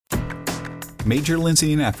Major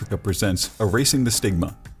Lindsey in Africa presents Erasing the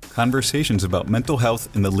Stigma, conversations about mental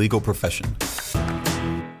health in the legal profession.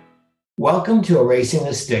 Welcome to Erasing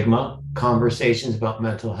the Stigma, conversations about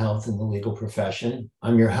mental health in the legal profession.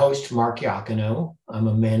 I'm your host, Mark Iacono. I'm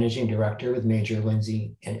a managing director with Major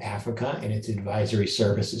Lindsey in Africa and its advisory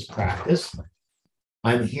services practice.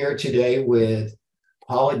 I'm here today with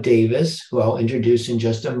Paula Davis, who I'll introduce in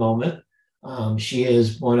just a moment. She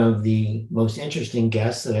is one of the most interesting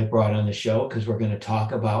guests that I brought on the show because we're going to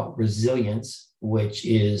talk about resilience, which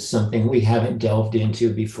is something we haven't delved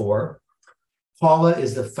into before. Paula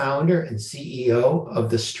is the founder and CEO of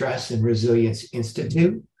the Stress and Resilience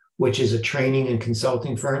Institute, which is a training and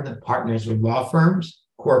consulting firm that partners with law firms,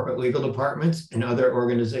 corporate legal departments, and other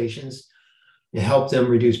organizations to help them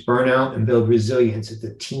reduce burnout and build resilience at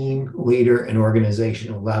the team, leader, and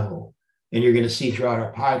organizational level. And you're going to see throughout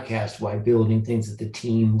our podcast why building things at the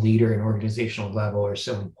team, leader, and organizational level are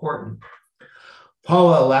so important.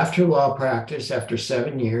 Paula left her law practice after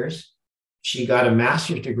 7 years. She got a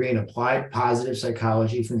master's degree in applied positive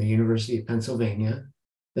psychology from the University of Pennsylvania.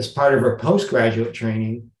 As part of her postgraduate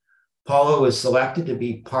training, Paula was selected to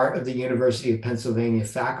be part of the University of Pennsylvania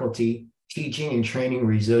faculty teaching and training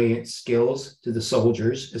resilient skills to the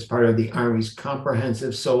soldiers as part of the Army's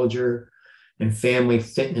comprehensive soldier and family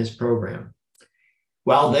fitness program.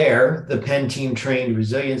 While there, the Penn team trained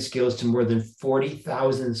resilient skills to more than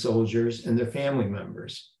 40,000 soldiers and their family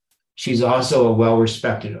members. She's also a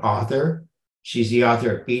well-respected author. She's the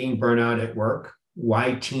author of Beating Burnout at Work,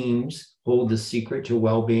 Why Teams Hold the Secret to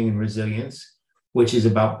Wellbeing and Resilience, which is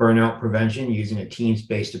about burnout prevention using a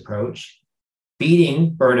teams-based approach.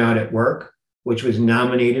 Beating Burnout at Work, which was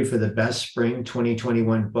nominated for the Best Spring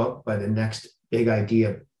 2021 book by the Next Big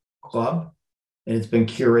Idea Club. And it's been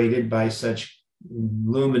curated by such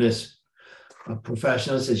luminous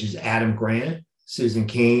professionals such as Adam Grant, Susan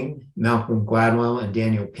Cain, Malcolm Gladwell, and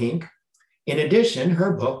Daniel Pink. In addition,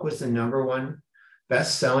 her book was the #1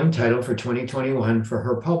 best-selling title for 2021 for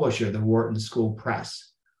her publisher, the Wharton School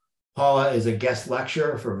Press. Paula is a guest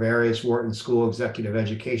lecturer for various Wharton School executive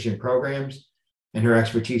education programs, and her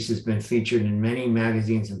expertise has been featured in many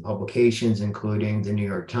magazines and publications, including the New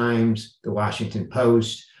York Times, the Washington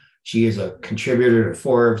Post. She is a contributor to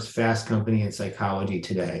Forbes, Fast Company, and Psychology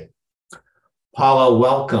Today. Paula,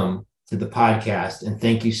 welcome to the podcast, and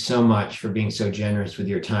thank you so much for being so generous with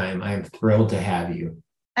your time. I am thrilled to have you.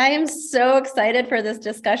 I am so excited for this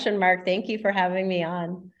discussion, Mark. Thank you for having me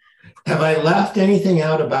on. Have I left anything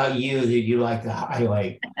out about you that you'd like to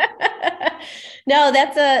highlight? No,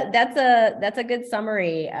 that's a good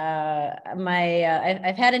summary. I've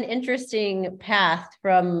had an interesting path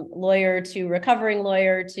from lawyer to recovering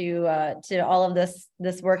lawyer to all of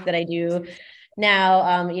this work that I do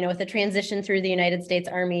now. With the transition through the United States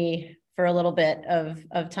Army for a little bit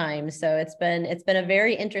of time, so it's been a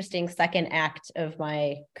very interesting second act of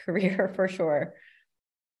my career for sure.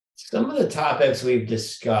 Some of the topics we've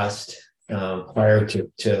discussed prior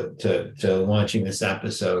to launching this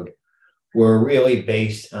episode were really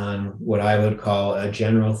based on what I would call a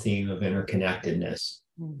general theme of interconnectedness.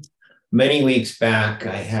 Many weeks back,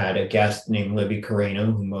 I had a guest named Libby Carreno,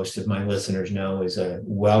 who most of my listeners know is a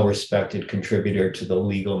well-respected contributor to the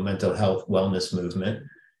legal mental health wellness movement.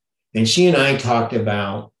 And she and I talked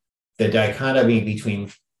about the dichotomy between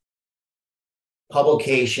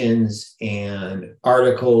publications and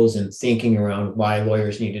articles and thinking around why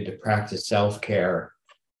lawyers needed to practice self-care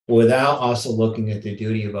without also looking at the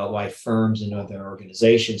duty about why firms and other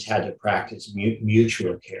organizations had to practice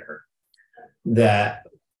mutual care. That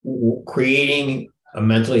creating a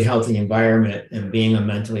mentally healthy environment and being a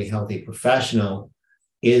mentally healthy professional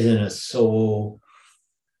isn't a sole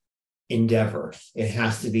endeavor. It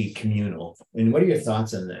has to be communal. And what are your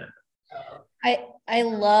thoughts on that? I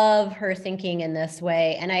love her thinking in this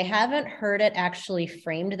way, and I haven't heard it actually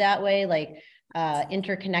framed that way, like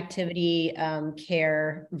interconnectivity,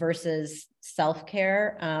 care versus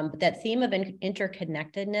self-care. But that theme of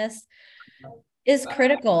interconnectedness is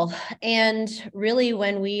critical. And really,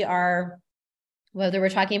 when we are, whether we're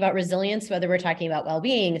talking about resilience, whether we're talking about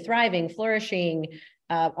well-being, thriving, flourishing,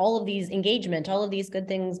 all of these engagement, all of these good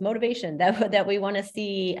things, motivation that we want to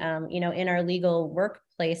see, in our legal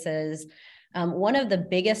workplaces. One of the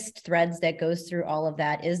biggest threads that goes through all of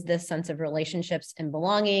that is this sense of relationships and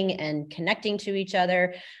belonging and connecting to each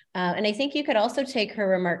other. And I think you could also take her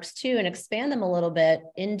remarks too and expand them a little bit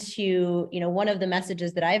into, one of the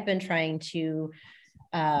messages that I've been trying to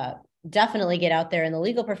definitely get out there in the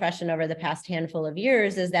legal profession over the past handful of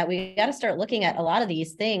years is that we got to start looking at a lot of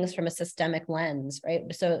these things from a systemic lens, right?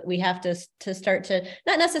 So we have to start to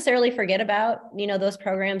not necessarily forget about, those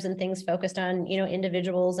programs and things focused on,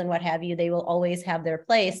 individuals and what have you. They will always have their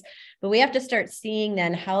place, but we have to start seeing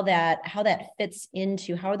then how that fits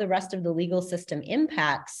into how the rest of the legal system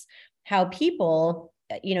impacts how people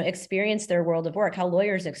experience their world of work, how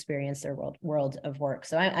lawyers experience their world of work.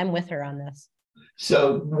 So I'm with her on this.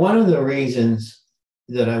 So one of the reasons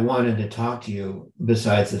that I wanted to talk to you,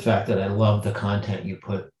 besides the fact that I love the content you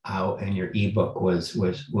put out and your ebook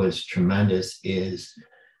was tremendous, is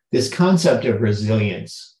this concept of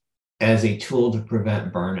resilience as a tool to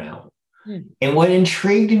prevent burnout. And what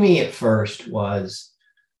intrigued me at first was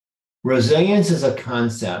resilience as a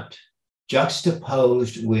concept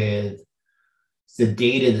juxtaposed with the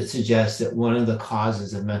data that suggests that one of the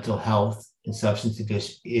causes of mental health and substance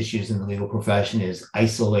abuse issues in the legal profession is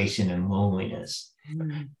isolation and loneliness.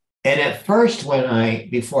 And at first,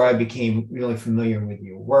 before I became really familiar with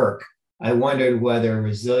your work, I wondered whether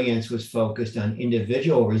resilience was focused on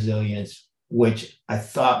individual resilience, which I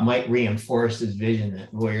thought might reinforce this vision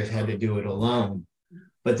that lawyers had to do it alone.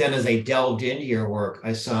 But then as I delved into your work,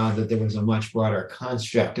 I saw that there was a much broader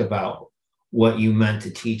construct about what you meant to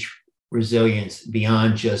teach resilience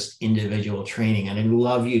beyond just individual training. And I'd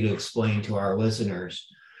love you to explain to our listeners,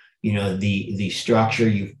 the structure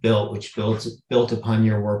you've built, which built upon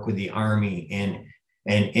your work with the Army,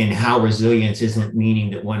 and how resilience isn't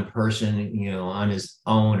meaning that one person, on his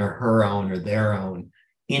own or her own or their own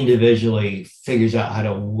individually figures out how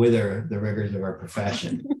to wither the rigors of our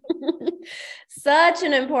profession. Such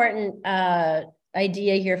an important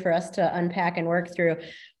idea here for us to unpack and work through.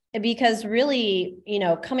 Because really,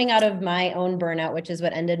 coming out of my own burnout, which is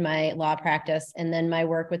what ended my law practice, and then my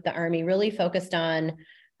work with the Army really focused on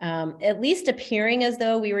at least appearing as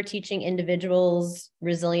though we were teaching individuals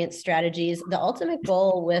resilience strategies. The ultimate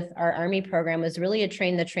goal with our Army program was really a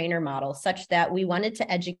train the trainer model, such that we wanted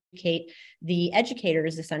to educate the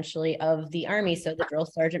educators essentially of the Army. So the drill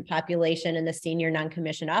sergeant population and the senior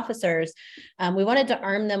non-commissioned officers, we wanted to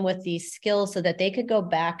arm them with these skills so that they could go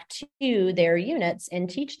back to their units and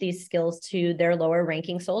teach these skills to their lower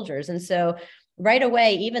ranking soldiers. And so right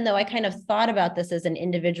away, even though I kind of thought about this as an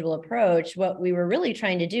individual approach, what we were really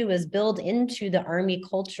trying to do was build into the Army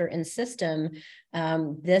culture and system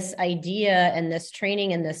this idea and this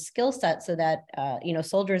training and this skill set so that,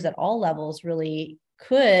 soldiers at all levels really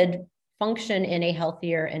could function in a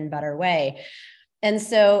healthier and better way. And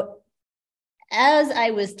so as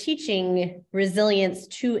I was teaching resilience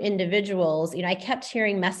to individuals, I kept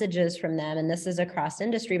hearing messages from them, and this is across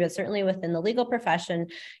industry, but certainly within the legal profession,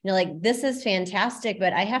 like, this is fantastic,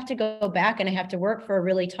 but I have to go back and I have to work for a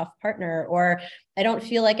really tough partner, or I don't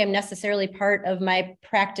feel like I'm necessarily part of my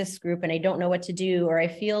practice group and I don't know what to do, or I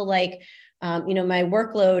feel like, my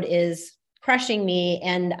workload is crushing me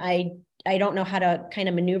and I don't know how to kind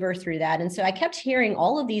of maneuver through that. And so I kept hearing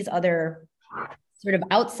all of these other sort of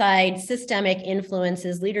outside systemic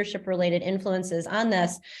influences, leadership related influences on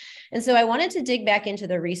this. And so I wanted to dig back into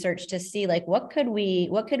the research to see, like, what could we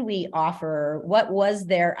offer? What was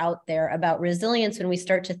there out there about resilience when we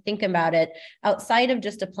start to think about it outside of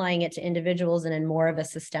just applying it to individuals and in more of a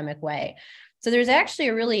systemic way? So there's actually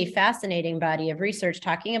a really fascinating body of research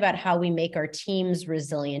talking about how we make our teams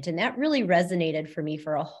resilient. And that really resonated for me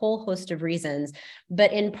for a whole host of reasons,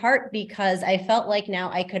 but in part because I felt like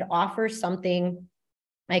now I could offer something,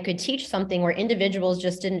 I could teach something where individuals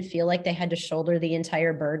just didn't feel like they had to shoulder the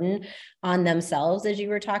entire burden on themselves, as you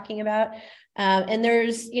were talking about. And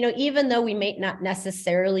there's, even though we may not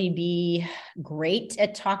necessarily be great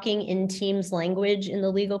at talking in teams language in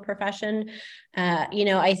the legal profession,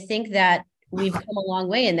 I think that we've come a long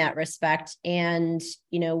way in that respect. And,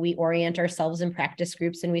 we orient ourselves in practice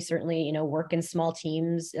groups, and we certainly, work in small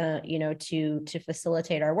teams, to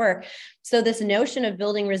facilitate our work. So this notion of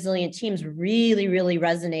building resilient teams really, really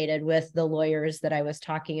resonated with the lawyers that I was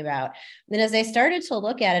talking about. And as I started to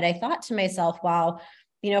look at it, I thought to myself, wow,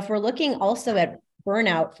 if we're looking also at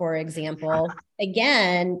burnout, for example,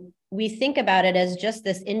 again, we think about it as just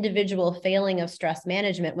this individual failing of stress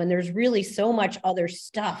management when there's really so much other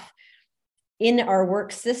stuff in our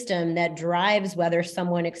work system that drives whether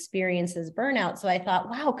someone experiences burnout. So I thought,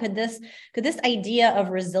 wow, could this idea of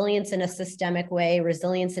resilience in a systemic way,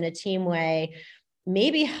 resilience in a team way,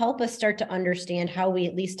 maybe help us start to understand how we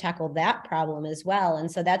at least tackle that problem as well?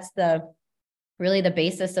 And so that's really the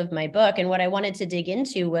basis of my book. And what I wanted to dig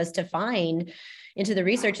into was to find into the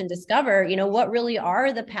research and discover, what really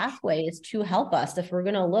are the pathways to help us if we're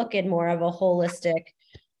going to look at more of a holistic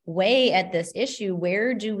weigh at this issue,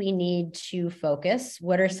 where do we need to focus?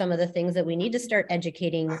 What are some of the things that we need to start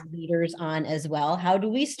educating leaders on as well? How do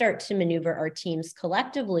we start to maneuver our teams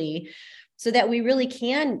collectively so that we really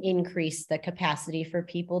can increase the capacity for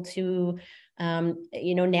people to,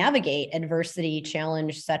 navigate adversity,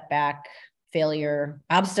 challenge, setback, failure,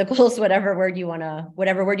 obstacles, whatever word you want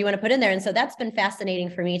to put in there. And so that's been fascinating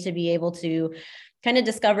for me to be able to kind of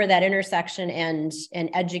discover that intersection and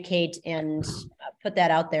educate and put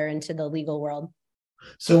that out there into the legal world.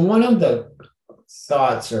 So one of the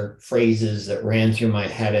thoughts or phrases that ran through my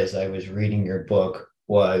head as I was reading your book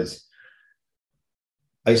was,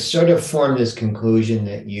 I sort of formed this conclusion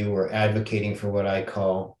that you were advocating for what I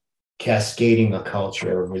call cascading a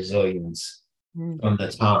culture of resilience from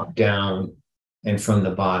the top down and from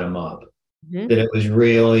the bottom up. That it was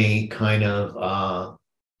really kind of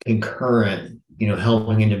concurrent,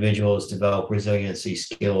 helping individuals develop resiliency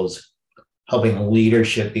skills, helping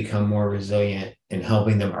leadership become more resilient, and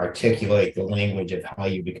helping them articulate the language of how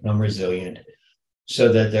you become resilient,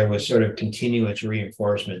 so that there was sort of continuous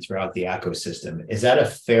reinforcement throughout the ecosystem. Is that a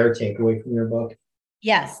fair takeaway from your book?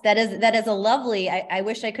 Yes, that is a lovely, I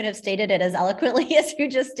wish I could have stated it as eloquently as you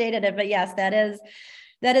just stated it, but yes, that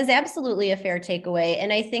is absolutely a fair takeaway.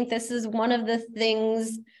 And I think this is one of the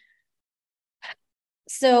things,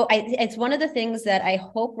 it's one of the things that I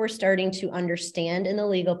hope we're starting to understand in the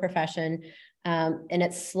legal profession. And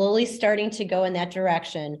it's slowly starting to go in that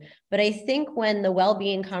direction. But I think when the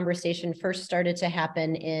well-being conversation first started to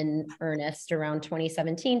happen in earnest around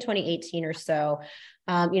 2017, 2018 or so,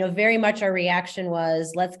 very much our reaction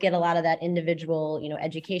was, let's get a lot of that individual,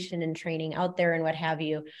 education and training out there and what have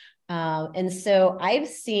you. And so I've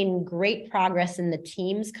seen great progress in the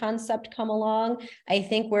teams concept come along. I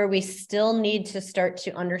think where we still need to start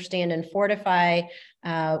to understand and fortify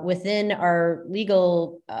within our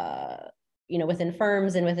legal within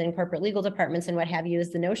firms and within corporate legal departments and what have you,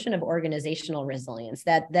 is the notion of organizational resilience,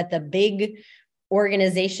 that the big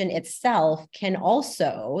organization itself can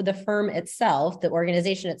also, the firm itself, the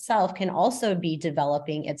organization itself can also be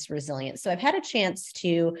developing its resilience. So I've had a chance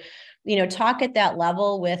to, talk at that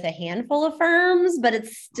level with a handful of firms, but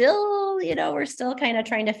it's still, we're still kind of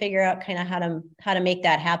trying to figure out kind of how to make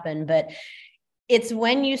that happen. But it's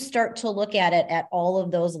when you start to look at it at all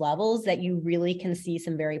of those levels that you really can see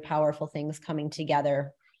some very powerful things coming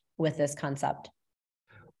together with this concept.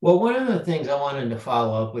 Well, one of the things I wanted to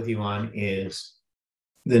follow up with you on is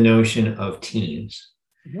the notion of teams,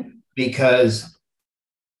 because,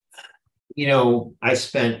 I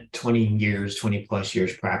spent 20 plus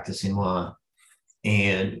years practicing law,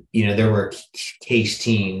 and, there were case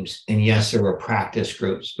teams, and yes, there were practice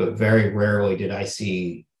groups, but very rarely did I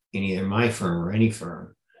see in either my firm or any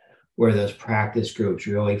firm where those practice groups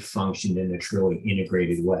really functioned in a truly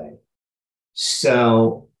integrated way.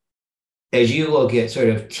 So as you look at sort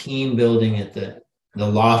of team building at the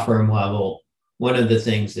law firm level, one of the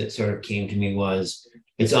things that sort of came to me was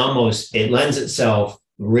it lends itself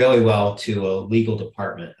really well to a legal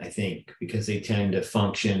department, I think, because they tend to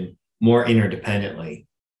function more interdependently.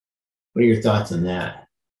 What are your thoughts on that?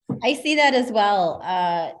 I see that as well.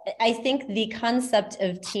 I think the concept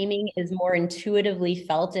of teaming is more intuitively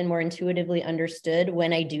felt and more intuitively understood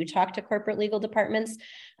when I do talk to corporate legal departments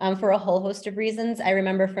for a whole host of reasons. I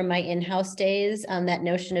remember from my in-house days, that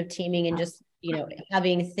notion of teaming and just,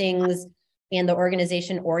 having things and the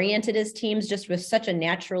organization oriented as teams just was such a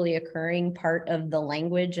naturally occurring part of the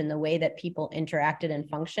language and the way that people interacted and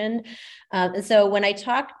functioned. And so when I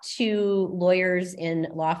talk to lawyers in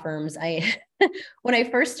law firms, when I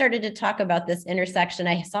first started to talk about this intersection,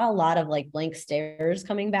 I saw a lot of blank stares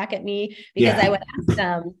coming back at me, because I would ask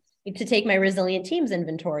them to take my resilient teams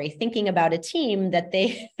inventory, thinking about a team that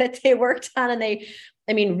they worked on, and they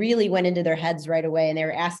really went into their heads right away. And they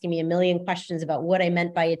were asking me a million questions about what I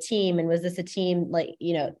meant by a team. And was this a team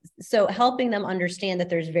so helping them understand that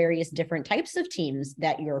there's various different types of teams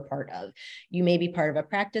that you're a part of. You may be part of a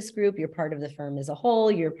practice group. You're part of the firm as a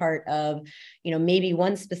whole. You're part of, maybe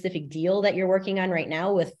one specific deal that you're working on right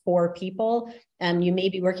now with 4 people. You may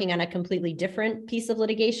be working on a completely different piece of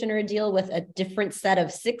litigation or a deal with a different set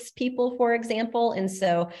of 6 people, for example. And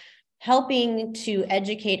so helping to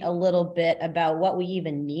educate a little bit about what we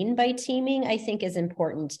even mean by teaming, I think, is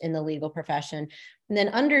important in the legal profession. And then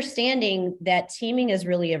understanding that teaming is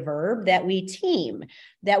really a verb, that we team,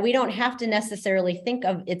 that we don't have to necessarily think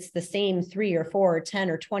of it's the same 3 or 4 or 10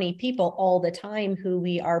 or 20 people all the time who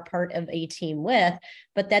we are part of a team with,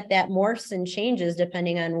 but that morphs and changes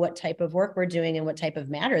depending on what type of work we're doing and what type of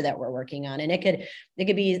matter that we're working on. And it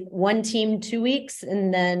could be one team 2 weeks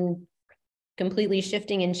and then completely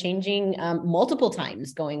shifting and changing multiple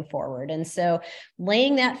times going forward. And so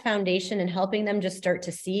laying that foundation and helping them just start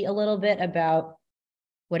to see a little bit about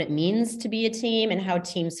what it means to be a team and how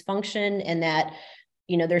teams function, and that,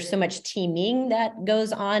 you know, there's so much teaming that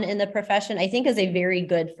goes on in the profession, I think is a very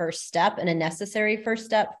good first step and a necessary first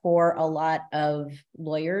step for a lot of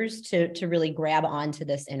lawyers to really grab onto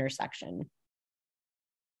this intersection.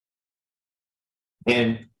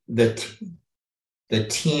 And the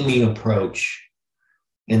teaming approach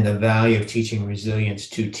and the value of teaching resilience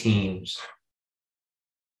to teams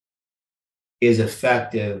is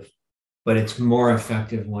effective, but it's more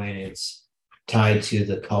effective when it's tied to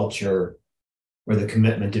the culture or the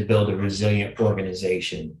commitment to build a resilient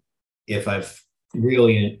organization, if I've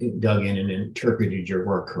really dug in and interpreted your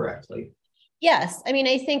work correctly. Yes. I mean,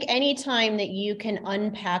 I think anytime that you can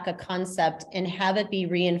unpack a concept and have it be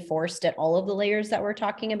reinforced at all of the layers that we're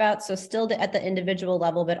talking about, so still at the individual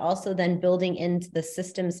level, but also then building into the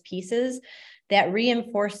systems pieces, that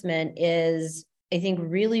reinforcement is, I think,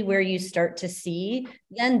 really where you start to see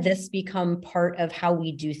then this become part of how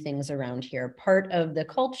we do things around here, part of the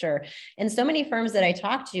culture. And so many firms that I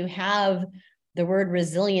talk to have the word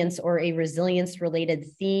resilience or a resilience related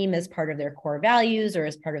theme as part of their core values or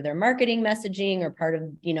as part of their marketing messaging or part of,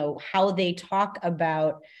 you know, how they talk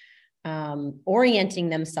about orienting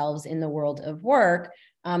themselves in the world of work.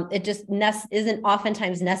 It just isn't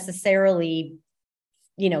oftentimes necessarily,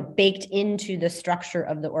 you know, baked into the structure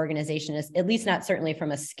of the organization, at least not certainly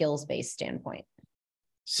from a skills-based standpoint.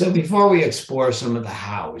 So before we explore some of the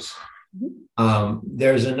hows,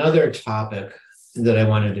 there's another topic that I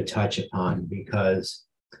wanted to touch upon, because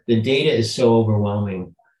the data is so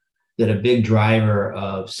overwhelming that a big driver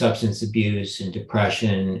of substance abuse and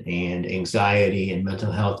depression and anxiety and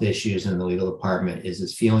mental health issues in the legal department is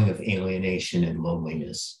this feeling of alienation and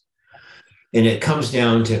loneliness. And it comes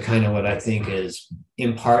down to kind of what I think is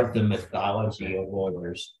in part the mythology of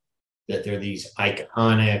lawyers, that they're these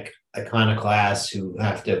iconoclasts who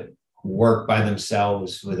have to work by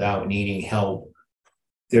themselves without needing help.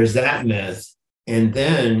 There's that myth. And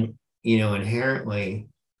then, you know, inherently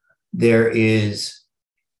there is,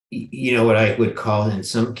 you know, what I would call in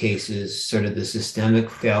some cases sort of the systemic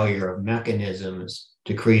failure of mechanisms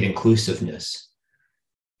to create inclusiveness,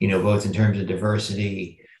 you know, both in terms of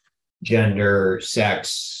diversity, gender,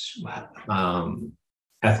 sex,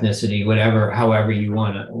 ethnicity, whatever, however you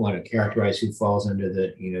want to characterize who falls under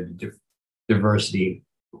the, you know, the diversity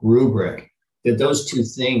rubric, that those two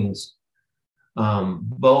things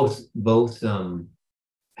both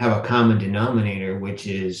have a common denominator, which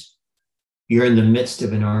is you're in the midst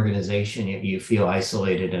of an organization, yet you feel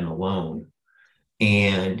isolated and alone.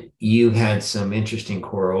 And you had some interesting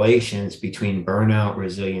correlations between burnout,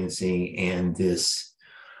 resiliency, and this,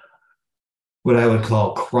 what I would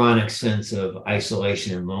call chronic sense of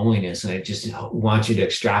isolation and loneliness. And I just want you to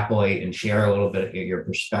extrapolate and share a little bit of your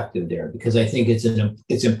perspective there, because I think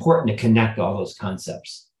it's important to connect all those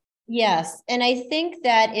concepts. Yes. And I think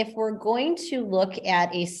that if we're going to look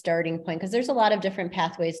at a starting point, because there's a lot of different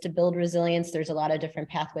pathways to build resilience, there's a lot of different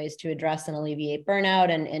pathways to address and alleviate burnout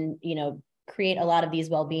and you know, create a lot of these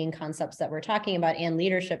well-being concepts that we're talking about and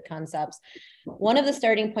leadership concepts. One of the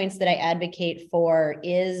starting points that I advocate for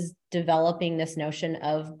is developing this notion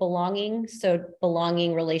of belonging. So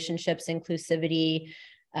belonging, relationships, inclusivity,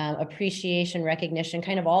 appreciation, recognition,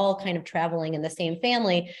 kind of traveling in the same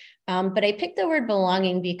family. But I picked the word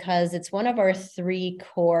belonging because it's one of our three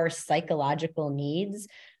core psychological needs.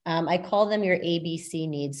 I call them your ABC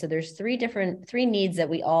needs. So there's three needs that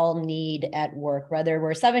we all need at work, whether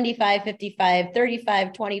we're 75, 55,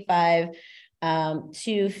 35, 25,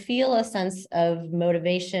 to feel a sense of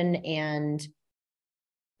motivation and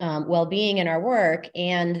well-being in our work.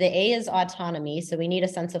 And the A is autonomy. So we need a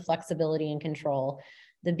sense of flexibility and control.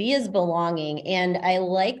 The B is belonging. And I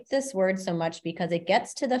like this word so much because it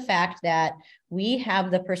gets to the fact that we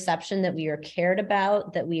have the perception that we are cared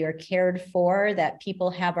about, that we are cared for, that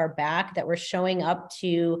people have our back, that we're showing up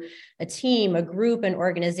to a team, a group, an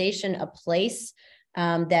organization, a place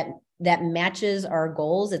that matches our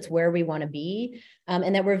goals. It's where we want to be,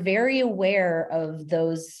 and that we're very aware of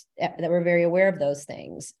those.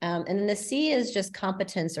 Things. And then the C is just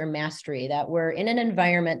competence or mastery. That we're in an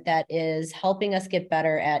environment that is helping us get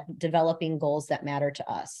better at developing goals that matter to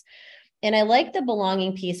us. And I like the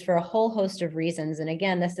belonging piece for a whole host of reasons. And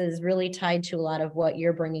again, this is really tied to a lot of what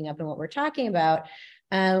you're bringing up and what we're talking about.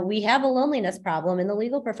 We have a loneliness problem in the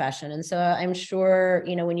legal profession, and so I'm sure,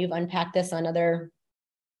 you know, when you've unpacked this on other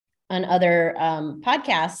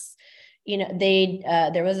podcasts,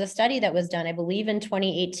 there was a study that was done, I believe in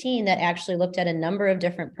 2018, that actually looked at a number of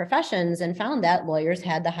different professions and found that lawyers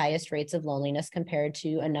had the highest rates of loneliness compared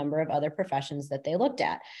to a number of other professions that they looked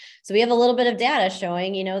at. So we have a little bit of data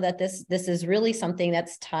showing, that this is really something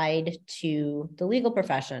that's tied to the legal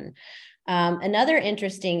profession. Another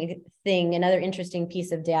interesting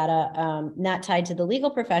piece of data, not tied to the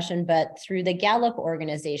legal profession, but through the Gallup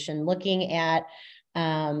organization, looking at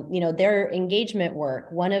their engagement work.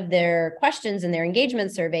 One of their questions in their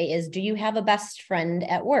engagement survey is, do you have a best friend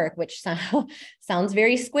at work? Which sounds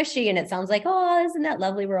very squishy, and it sounds like, oh, isn't that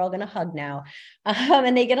lovely? We're all going to hug now.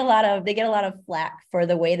 And they get a lot of flack for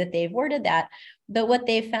the way that they've worded that. But what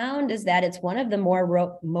they found is that it's one of the more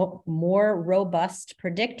robust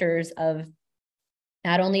predictors of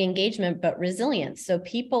not only engagement, but resilience. So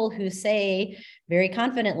people who say very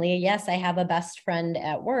confidently, yes, I have a best friend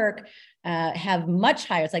at work, have much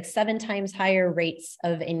higher, it's like 7 times higher rates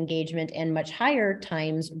of engagement and much higher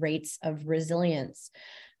times rates of resilience.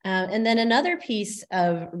 And then another piece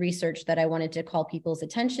of research that I wanted to call people's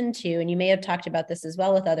attention to, and you may have talked about this as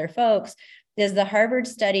well with other folks, is the Harvard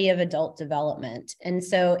study of adult development. And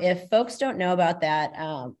so if folks don't know about that,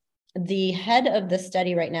 the head of the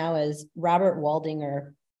study right now is Robert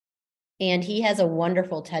Waldinger, and he has a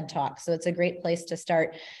wonderful TED Talk. So it's a great place to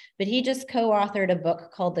start. But he just co-authored a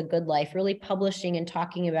book called The Good Life, really publishing and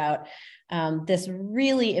talking about this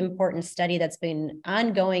really important study that's been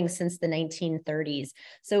ongoing since the 1930s.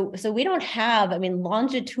 So we don't have,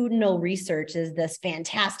 longitudinal research is this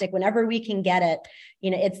fantastic, whenever we can get it,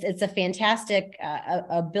 it's a fantastic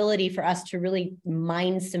ability for us to really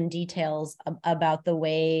mine some details about the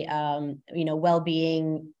way,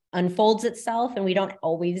 well-being unfolds itself. And we don't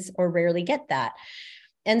always or rarely get that.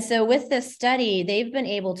 And so with this study, they've been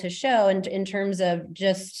able to show in terms of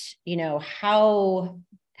just,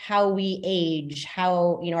 how we age,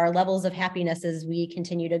 how, our levels of happiness as we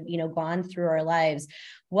continue to, go on through our lives,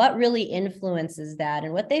 what really influences that.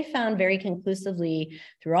 And what they found very conclusively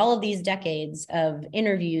through all of these decades of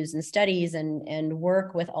interviews and studies and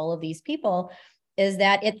work with all of these people is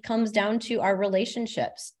that it comes down to our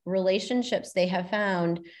relationships. Relationships, they have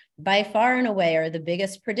found, by far and away are the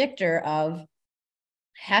biggest predictor of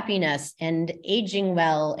happiness and aging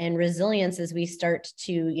well and resilience as we start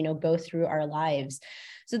to, go through our lives.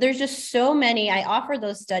 So there's just so many. I offer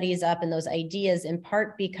those studies up and those ideas in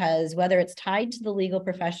part because whether it's tied to the legal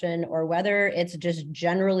profession or whether it's just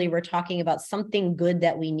generally we're talking about something good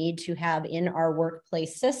that we need to have in our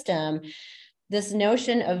workplace system, this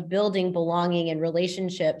notion of building belonging and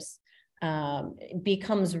relationships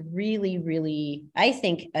becomes really, really, I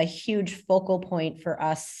think, a huge focal point for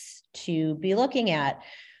us to be looking at.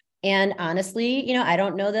 And honestly, I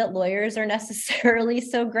don't know that lawyers are necessarily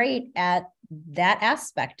so great at that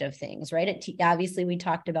aspect of things, right? Obviously, we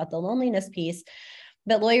talked about the loneliness piece,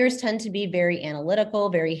 but lawyers tend to be very analytical,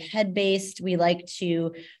 very head-based. We like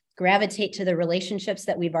to gravitate to the relationships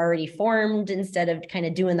that we've already formed instead of kind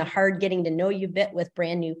of doing the hard getting to know you bit with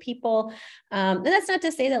brand new people. And that's not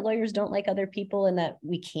to say that lawyers don't like other people and that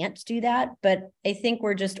we can't do that, but I think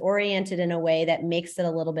we're just oriented in a way that makes it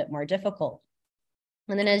a little bit more difficult.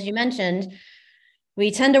 And then, as you mentioned,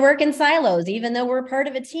 we tend to work in silos. Even though we're part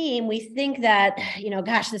of a team, we think that,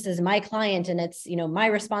 gosh, this is my client and it's, my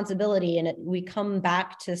responsibility. And we come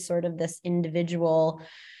back to sort of this individual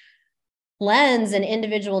lens and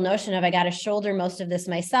individual notion of I got to shoulder most of this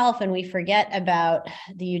myself. And we forget about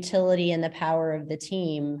the utility and the power of the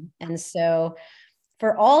team. And so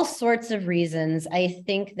for all sorts of reasons, I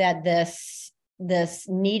think that this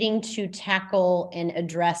needing to tackle and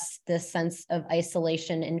address this sense of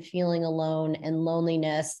isolation and feeling alone and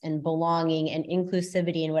loneliness and belonging and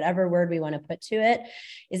inclusivity and whatever word we want to put to it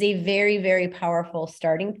is a very, very powerful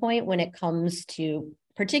starting point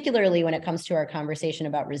particularly when it comes to our conversation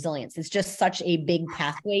about resilience. It's just such a big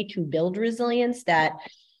pathway to build resilience that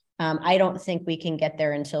I don't think we can get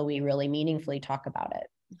there until we really meaningfully talk about it.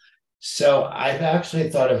 So I've actually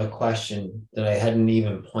thought of a question that I hadn't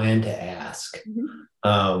even planned to ask.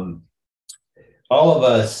 Mm-hmm. All of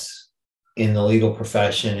us in the legal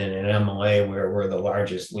profession and in MLA, where we're the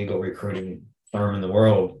largest legal recruiting firm in the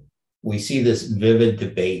world, we see this vivid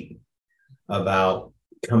debate about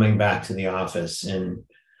coming back to the office. And,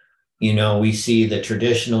 we see the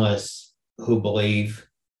traditionalists who believe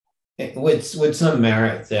with some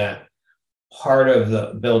merit that part of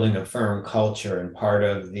the building a firm culture and part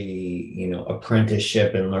of the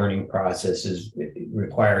apprenticeship and learning process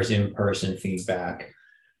requires in-person feedback.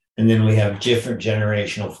 And then we have different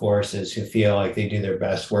generational forces who feel like they do their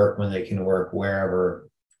best work when they can work wherever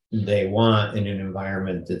they want in an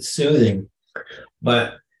environment that's soothing.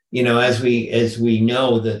 But as we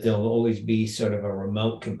know that there'll always be sort of a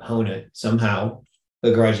remote component somehow,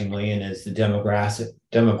 begrudgingly, and as the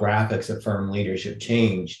demographics of firm leadership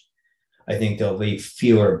change, I think there'll be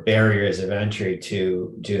fewer barriers of entry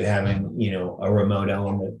to having, a remote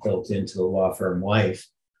element built into the law firm life.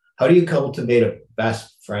 How do you cultivate a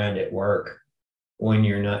best friend at work when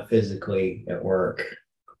you're not physically at work?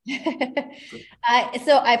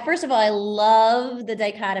 First of all, I love the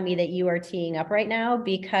dichotomy that you are teeing up right now,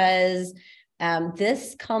 because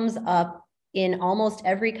this comes up in almost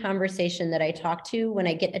every conversation that I talk to when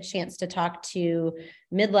I get a chance to talk to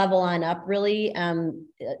mid-level on up, really,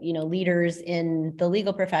 leaders in the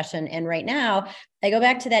legal profession. And right now, I go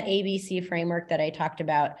back to that ABC framework that I talked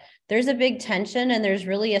about. There's a big tension, and there's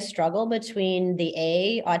really a struggle between the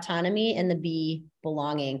A, autonomy, and the B,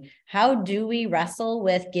 belonging. How do we wrestle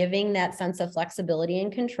with giving that sense of flexibility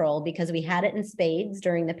and control? Because we had it in spades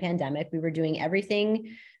during the pandemic. We were doing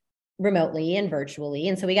everything remotely and virtually.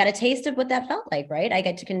 And so we got a taste of what that felt like, right? I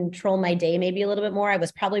get to control my day maybe a little bit more. I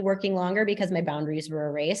was probably working longer because my boundaries were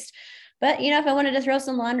erased. But, if I wanted to throw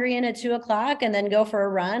some laundry in at 2:00 and then go for a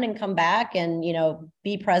run and come back and,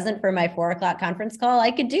 be present for my 4:00 conference call, I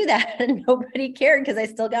could do that. And nobody cared because I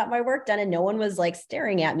still got my work done and no one was like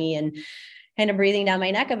staring at me and kind of breathing down my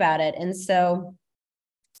neck about it. And so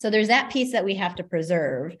there's that piece that we have to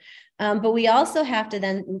preserve. But we also have to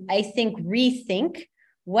then, I think, rethink,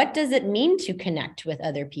 what does it mean to connect with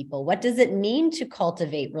other people? What does it mean to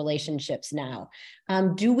cultivate relationships now?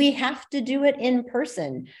 Do we have to do it in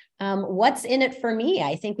person? What's in it for me?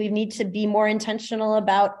 I think we need to be more intentional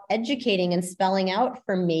about educating and spelling out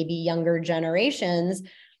for maybe younger generations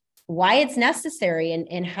why it's necessary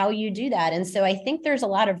and how you do that. And so I think there's a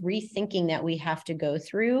lot of rethinking that we have to go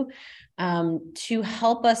through to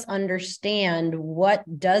help us understand, what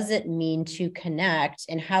does it mean to connect,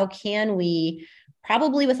 and how can we,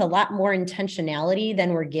 probably with a lot more intentionality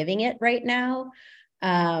than we're giving it right now,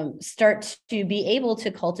 start to be able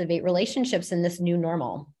to cultivate relationships in this new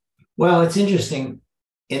normal. Well, it's interesting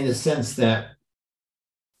in the sense that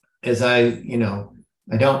as I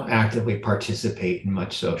don't actively participate in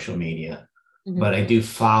much social media, but I do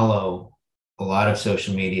follow a lot of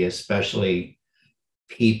social media, especially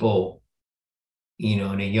people, in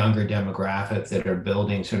a younger demographic that are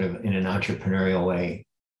building sort of in an entrepreneurial way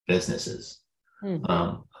businesses.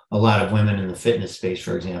 A lot of women in the fitness space,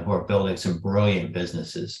 for example, are building some brilliant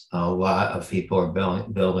businesses. A lot of people are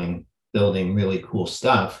building really cool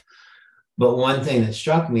stuff. But one thing that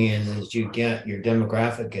struck me is your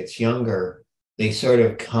demographic gets younger, they sort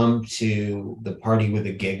of come to the party with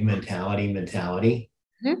a gig mentality,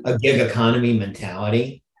 a gig economy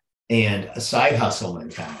mentality, and a side hustle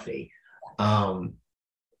mentality.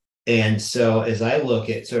 And so as I look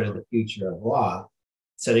at sort of the future of law,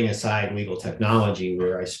 setting aside legal technology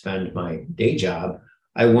where I spend my day job,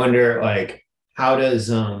 I wonder, how does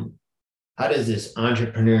this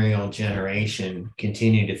entrepreneurial generation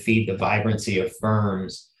continue to feed the vibrancy of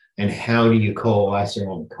firms, and how do you coalesce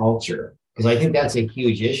around culture? Because I think that's a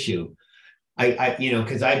huge issue.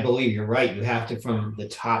 Because I believe you're right. You have to, from the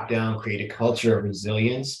top down, create a culture of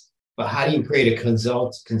resilience. But how do you create a culture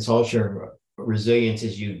of resilience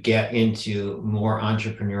as you get into more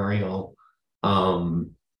entrepreneurial,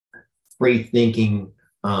 free thinking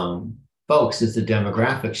folks as the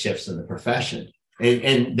demographic shifts in the profession?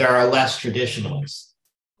 And there are less traditionalists.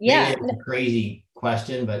 Yeah. Maybe it's a crazy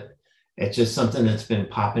question, but it's just something that's been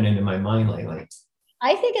popping into my mind lately.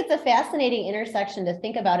 I think it's a fascinating intersection to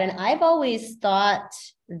think about. And I've always thought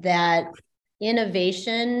that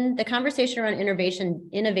innovation, the conversation around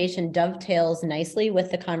innovation dovetails nicely with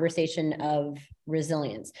the conversation of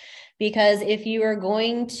resilience. Because if you are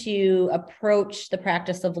going to approach the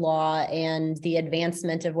practice of law and the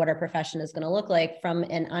advancement of what our profession is going to look like from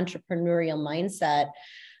an entrepreneurial mindset,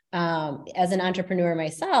 as an entrepreneur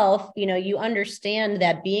myself, you understand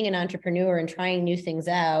that being an entrepreneur and trying new things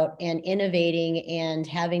out and innovating and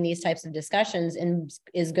having these types of discussions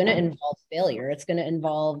is going to involve failure. It's going to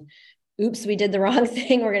involve, oops, we did the wrong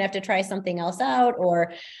thing. We're going to have to try something else out.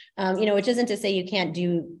 Or, which isn't to say you can't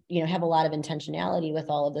have a lot of intentionality with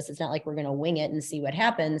all of this. It's not like we're going to wing it and see what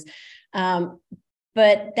happens.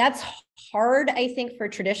 But that's hard, I think, for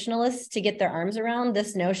traditionalists to get their arms around,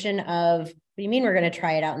 this notion of, what do you mean we're going to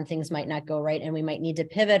try it out and things might not go right and we might need to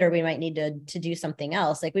pivot or we might need to do something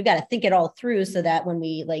else. We've got to think it all through so that when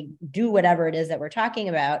we do whatever it is that we're talking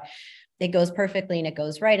about, it goes perfectly and it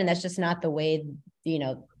goes right. And that's just not the way,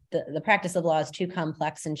 the practice of law is too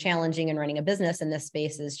complex and challenging, and running a business in this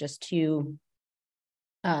space is just too,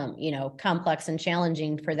 complex and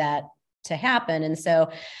challenging for that to happen. And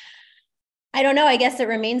so I don't know. I guess it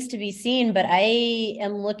remains to be seen, but I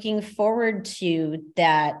am looking forward to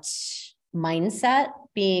that mindset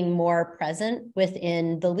being more present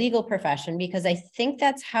within the legal profession, because I think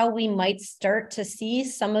that's how we might start to see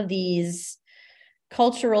some of these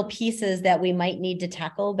cultural pieces that we might need to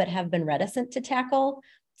tackle but have been reticent to tackle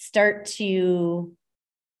start to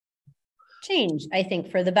change, I think,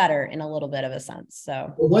 for the better in a little bit of a sense.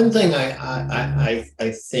 So one thing I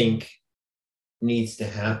think needs to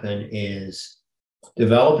happen is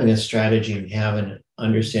developing a strategy and have an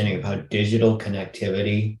understanding of how digital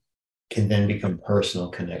connectivity can then become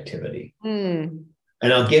personal connectivity. And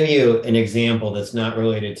I'll give you an example that's not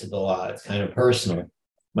related to the law. It's kind of personal.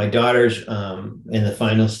 My daughter's in the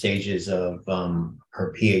final stages of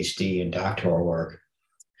her PhD and doctoral work.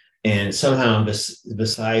 And somehow,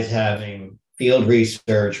 besides having field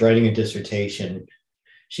research, writing a dissertation,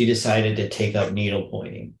 she decided to take up needle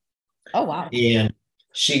pointing. Oh, wow. And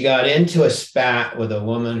she got into a spat with a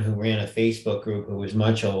woman who ran a Facebook group who was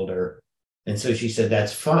much older. And so she said,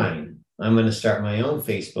 that's fine. I'm going to start my own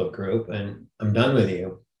Facebook group and I'm done with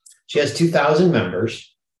you. She has 2,000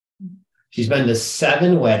 members. She's been to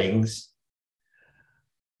 7 weddings,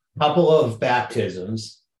 a couple of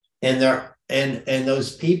baptisms, and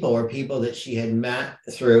those people are people that she had met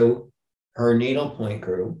through her needlepoint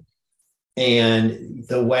group. And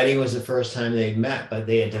the wedding was the first time they'd met, but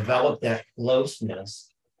they had developed that closeness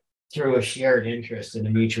through a shared interest and a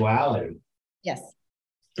mutuality. Yes.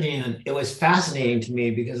 And it was fascinating to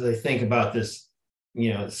me because I think about this,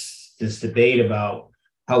 this debate about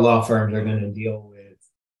how law firms are going to deal with,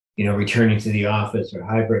 returning to the office or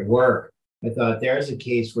hybrid work. I thought there's a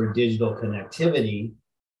case where digital connectivity,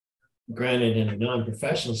 granted in a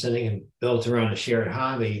non-professional setting and built around a shared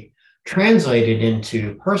hobby, translated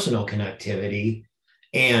into personal connectivity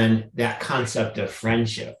and that concept of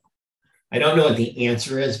friendship. I don't know what the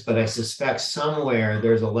answer is, but I suspect somewhere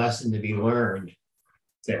there's a lesson to be learned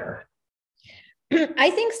there. I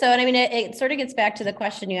think so. And I mean, it sort of gets back to the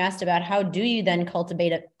question you asked about how do you then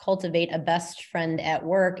cultivate a best friend at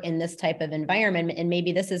work in this type of environment? And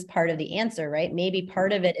maybe this is part of the answer, right? Maybe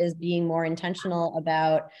part of it is being more intentional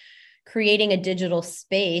about creating a digital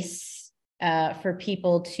space for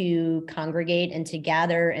people to congregate and to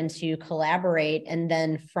gather and to collaborate. And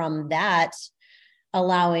then from that,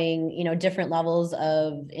 allowing, different levels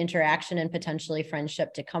of interaction and potentially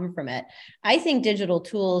friendship to come from it. I think digital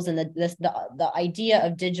tools and the idea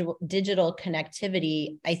of digital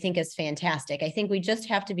connectivity, I think, is fantastic. I think we just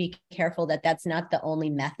have to be careful that that's not the only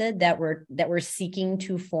method that we're seeking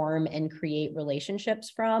to form and create relationships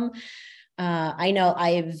from. I know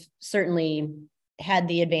I've certainly had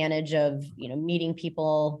the advantage of, meeting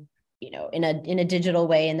people, in a digital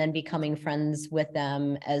way and then becoming friends with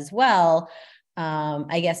them as well.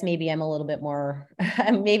 I guess maybe I'm a little bit more,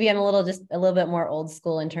 just a little bit more old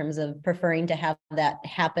school in terms of preferring to have that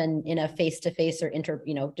happen in a face-to-face or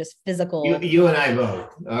just physical. You and I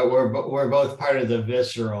both, we're both part of the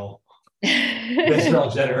visceral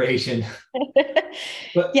generation.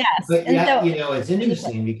 But yes. But yeah, it's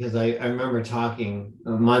interesting because I remember talking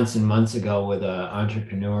months and months ago with an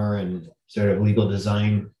entrepreneur and sort of legal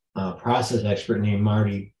design process expert named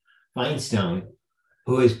Marty Feinstein,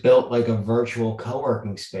 who has built like a virtual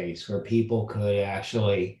co-working space where people could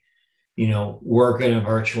actually, work in a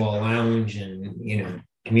virtual lounge and,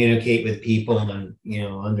 communicate with people. And,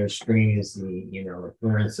 on their screen is the,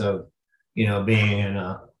 appearance of,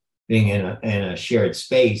 being in a shared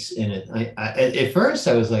space. And at first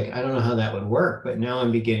I was like, I don't know how that would work, but now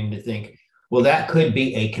I'm beginning to think, well, that could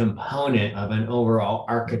be a component of an overall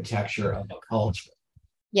architecture of a culture.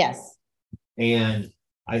 Yes. And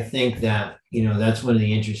I think that, that's one of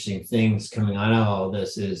the interesting things coming out of all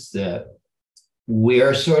this is that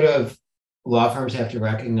we're law firms have to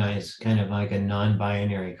recognize kind of like a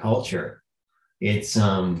non-binary culture. There's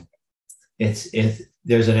an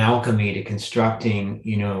alchemy to constructing,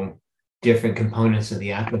 different components of the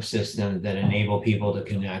ecosystem that enable people to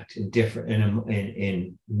connect through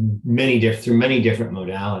many different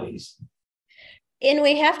modalities. And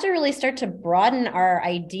we have to really start to broaden our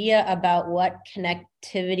idea about what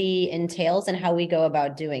connectivity entails and how we go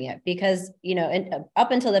about doing it. Because,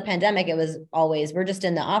 up until the pandemic, it was always, we're just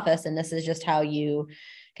in the office and this is just how you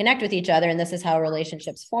connect with each other. And this is how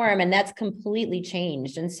relationships form. And that's completely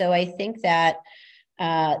changed. And so I think that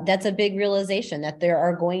that's a big realization that there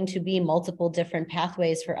are going to be multiple different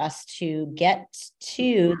pathways for us to get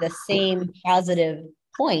to the same positive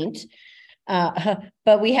point.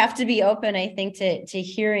 But we have to be open, I think, to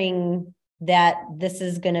hearing that this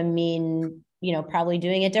is going to mean, probably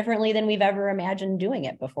doing it differently than we've ever imagined doing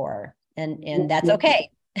it before. And that's okay.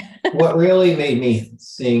 What really made me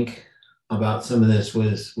think about some of this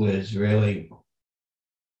was really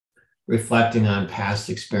reflecting on past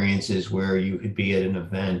experiences where you could be at an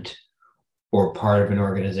event or part of an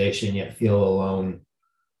organization yet feel alone.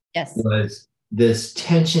 Yes. Was this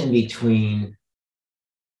tension between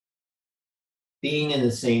being in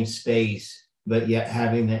the same space, but yet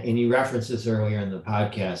having that, and you referenced this earlier in the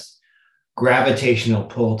podcast, gravitational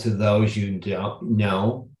pull to those you don't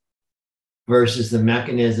know versus the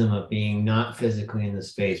mechanism of being not physically in the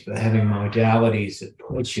space, but having modalities that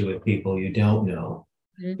put you with people you don't know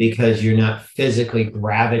because you're not physically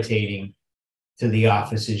gravitating to the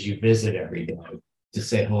offices you visit every day to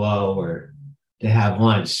say hello or to have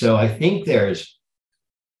lunch. So I think there's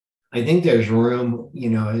room,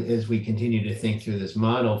 as we continue to think through this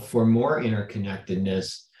model for more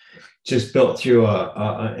interconnectedness, just built through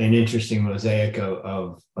an interesting mosaic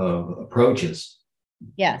of approaches.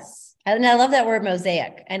 Yes. And I love that word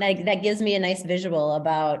mosaic. And that gives me a nice visual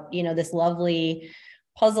about, this lovely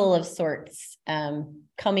puzzle of sorts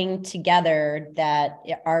coming together that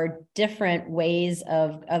are different ways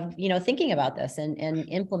of thinking about this and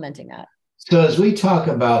implementing that. So as we talk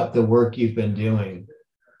about the work you've been doing,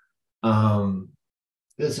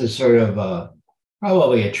 this is sort of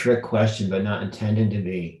probably a trick question, but not intended to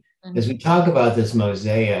be. Mm-hmm. As we talk about this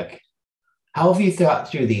mosaic, how have you thought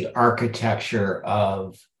through the architecture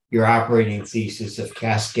of your operating thesis of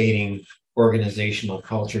cascading organizational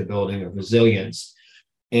culture building of resilience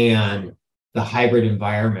and the hybrid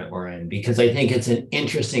environment we're in? Because I think it's an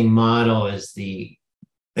interesting model as the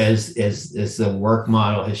work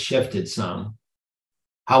model has shifted some.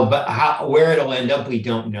 Where it'll end up, we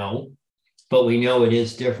don't know, but we know it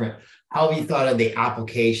is different. How have you thought of the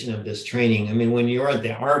application of this training? I mean, when you're at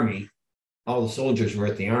the Army, all the soldiers were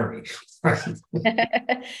at the Army.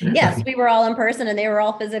 Yes, we were all in person and they were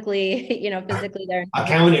all physically there.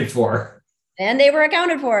 Accounted for. And they were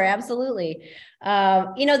accounted for, absolutely.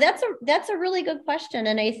 That's a really good question.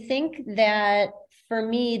 And I think that for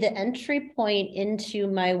me, the entry point into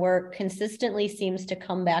my work consistently seems to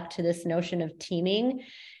come back to this notion of teaming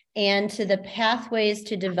and to the pathways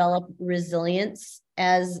to develop resilience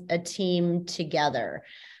as a team together.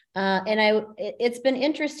 It's been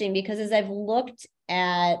interesting because as I've looked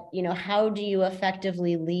at, how do you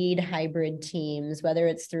effectively lead hybrid teams, whether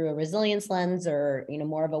it's through a resilience lens or,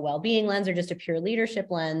 more of a well-being lens or just a pure leadership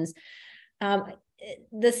lens,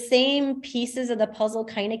 the same pieces of the puzzle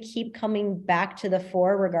kind of keep coming back to the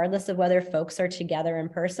fore, regardless of whether folks are together in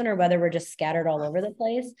person or whether we're just scattered all over the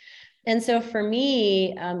place. And so for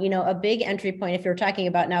me, a big entry point, if you're talking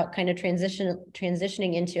about now kind of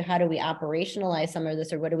transitioning into how do we operationalize some of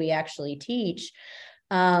this or what do we actually teach?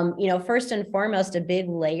 First and foremost, a big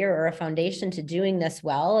layer or a foundation to doing this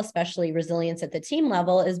well, especially resilience at the team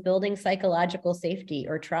level, is building psychological safety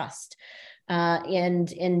or trust.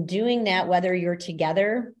 And in doing that, whether you're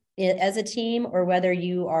together as a team or whether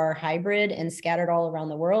you are hybrid and scattered all around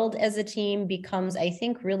the world as a team, becomes, I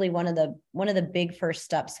think, really one of the big first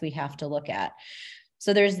steps we have to look at.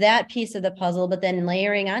 So there's that piece of the puzzle, but then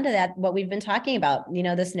layering onto that, what we've been talking about,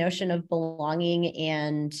 this notion of belonging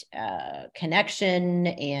and connection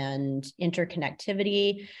and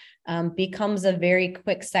interconnectivity becomes a very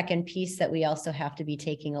quick second piece that we also have to be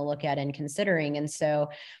taking a look at and considering. And so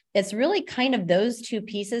it's really kind of those two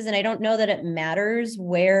pieces. And I don't know that it matters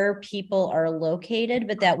where people are located,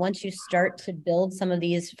 but that once you start to build some of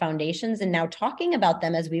these foundations and now talking about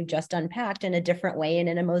them as we've just unpacked in a different way and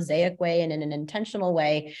in a mosaic way and in an intentional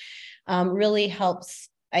way, really helps,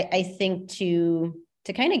 I think, to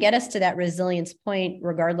kind of get us to that resilience point,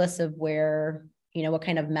 regardless of where, what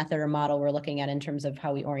kind of method or model we're looking at in terms of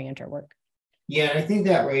how we orient our work. Yeah, I think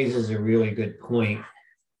that raises a really good point.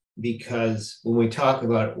 Because when we talk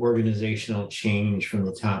about organizational change from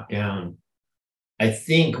the top down, I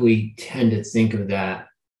think we tend to think of that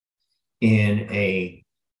in a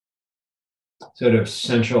sort of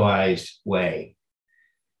centralized way.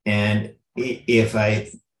 And if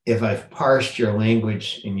I've parsed your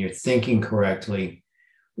language and you're thinking correctly,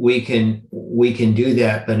 we can do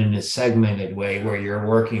that, but in a segmented way where you're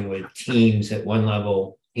working with teams at one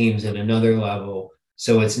level, teams at another level.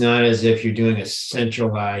 So it's not as if you're doing a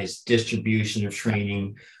centralized distribution of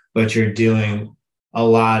training, but you're doing a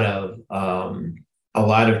lot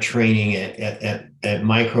of training at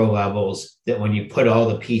micro levels that when you put all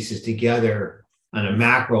the pieces together on a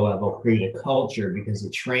macro level, create a culture because the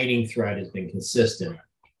training thread has been consistent.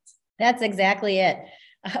 That's exactly it.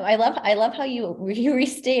 I love how you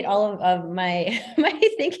restate all of my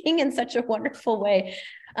thinking in such a wonderful way.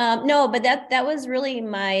 No, but that was really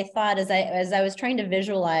my thought as I was trying to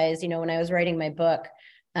visualize, when I was writing my book,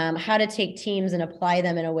 how to take teams and apply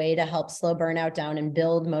them in a way to help slow burnout down and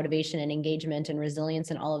build motivation and engagement and resilience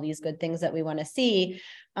and all of these good things that we want to see.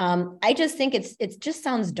 I just think it just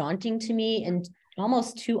sounds daunting to me and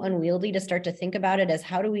almost too unwieldy to start to think about it as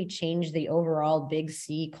how do we change the overall big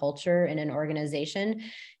C culture in an organization.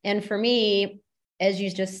 And for me, as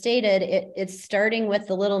you just stated, it's starting with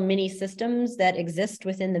the little mini systems that exist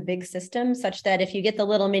within the big system, such that if you get the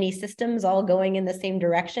little mini systems all going in the same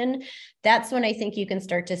direction, that's when I think you can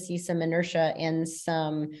start to see some inertia and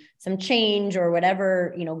some change or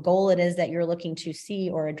whatever, goal it is that you're looking to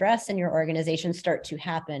see or address in your organization start to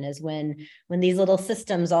happen, is when these little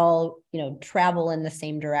systems all, travel in the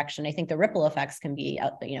same direction. I think the ripple effects can be,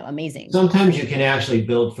 amazing. Sometimes you can actually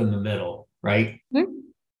build from the middle, right? Mm-hmm.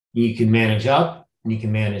 You can manage up, and you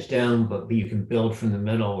can manage down, but you can build from the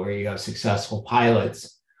middle where you have successful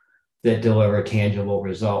pilots that deliver tangible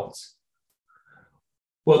results.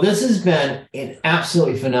 Well, this has been an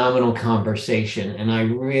absolutely phenomenal conversation, and I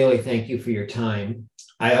really thank you for your time.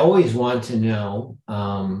 I always want to know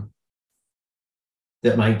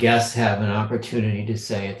that my guests have an opportunity to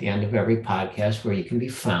say at the end of every podcast where you can be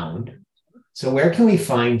found. So where can we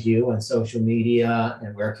find you on social media,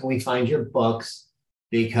 and where can we find your books?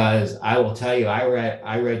 Because I will tell you,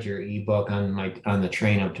 I read your ebook on the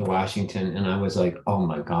train up to Washington, and I was like, oh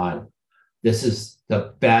my God, this is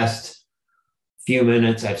the best few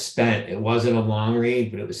minutes I've spent. It wasn't a long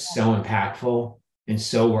read, but it was so impactful and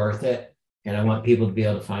so worth it. And I want people to be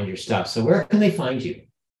able to find your stuff. So where can they find you?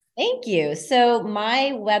 Thank you. So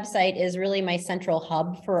my website is really my central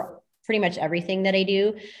hub for pretty much everything that I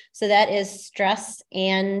do. So that is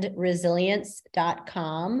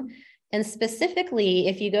stressandresilience.com. And specifically,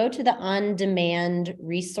 if you go to the on-demand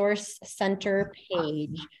resource center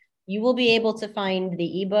page, you will be able to find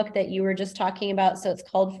the ebook that you were just talking about. So it's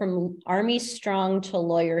called From Army Strong to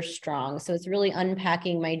Lawyer Strong. So it's really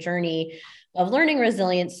unpacking my journey of learning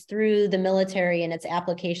resilience through the military and its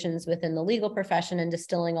applications within the legal profession, and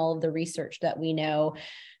distilling all of the research that we know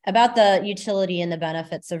about the utility and the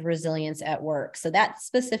benefits of resilience at work. So that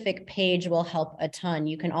specific page will help a ton.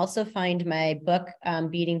 You can also find my book,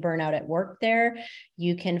 Beating Burnout at Work there.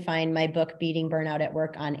 You can find my book, Beating Burnout at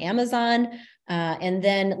Work, on Amazon. And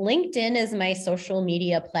then LinkedIn is my social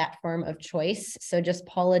media platform of choice. So just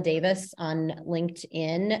Paula Davis on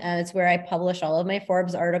LinkedIn. It's where I publish all of my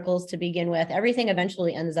Forbes articles to begin with. Everything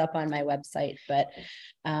eventually ends up on my website, but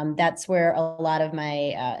that's where a lot of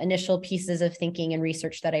my initial pieces of thinking and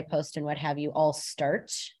research that I post and what have you all start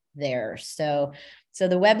there. So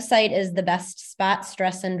the website is the best spot,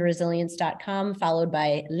 stressandresilience.com, followed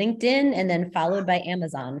by LinkedIn, and then followed by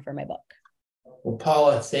Amazon for my book. Well,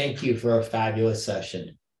 Paula, thank you for a fabulous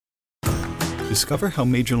session. Discover how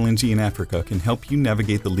Major Lindsey in Africa can help you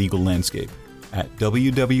navigate the legal landscape at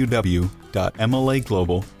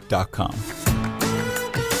www.mlaglobal.com.